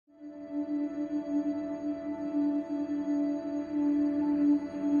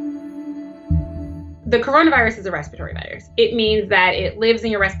The coronavirus is a respiratory virus. It means that it lives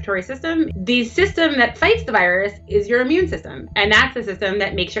in your respiratory system. The system that fights the virus is your immune system, and that's the system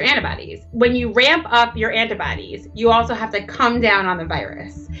that makes your antibodies. When you ramp up your antibodies, you also have to come down on the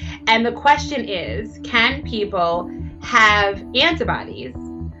virus. And the question is, can people have antibodies,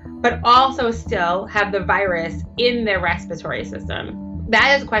 but also still have the virus in their respiratory system?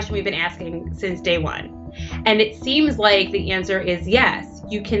 That is a question we've been asking since day one. And it seems like the answer is yes.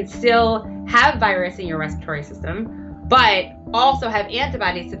 You can still have virus in your respiratory system, but also have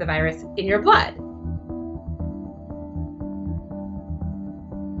antibodies to the virus in your blood.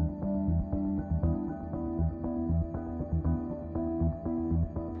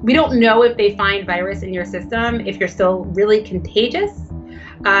 We don't know if they find virus in your system if you're still really contagious.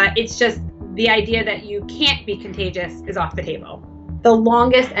 It's just the idea that you can't be contagious is off the table. The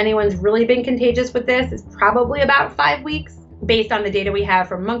longest anyone's really been contagious with this is probably about 5 weeks, based on the data we have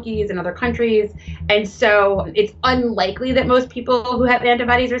from monkeys and other countries. And so it's unlikely that most people who have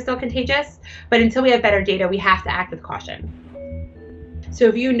antibodies are still contagious. But until we have better data, we have to act with caution. So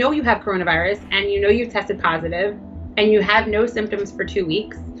if you know you have coronavirus and you know you've tested positive and you have no symptoms for 2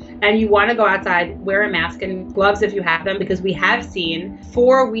 weeks, and you want to go outside, wear a mask and gloves if you have them, because we have seen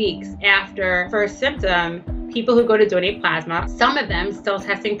 4 weeks after first symptom, people who go to donate plasma, some of them still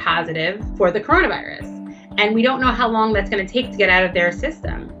testing positive for the coronavirus. And we don't know how long that's going to take to get out of their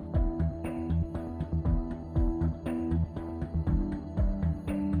system.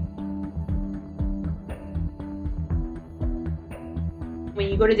 When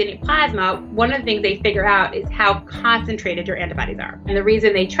you go to donate plasma, one of the things they figure out is how concentrated your antibodies are. And the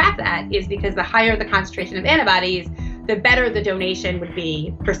reason they track that is because the higher the concentration of antibodies, the better the donation would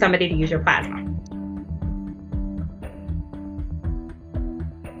be for somebody to use your plasma.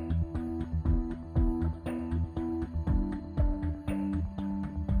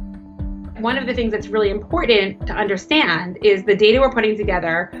 One of the things that's really important to understand is the data we're putting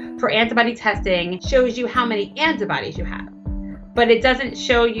together for antibody testing shows you how many antibodies you have, but it doesn't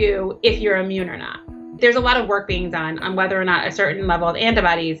show you if you're immune or not. There's a lot of work being done on whether or not a certain level of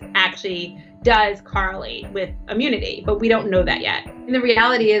antibodies actually does correlate with immunity, but we don't know that yet. And the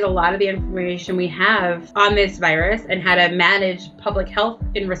reality is a lot of the information we have on this virus and how to manage public health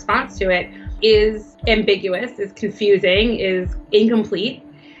in response to it is ambiguous, is confusing, is incomplete.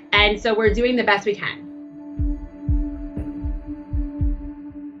 And so we're doing the best we can.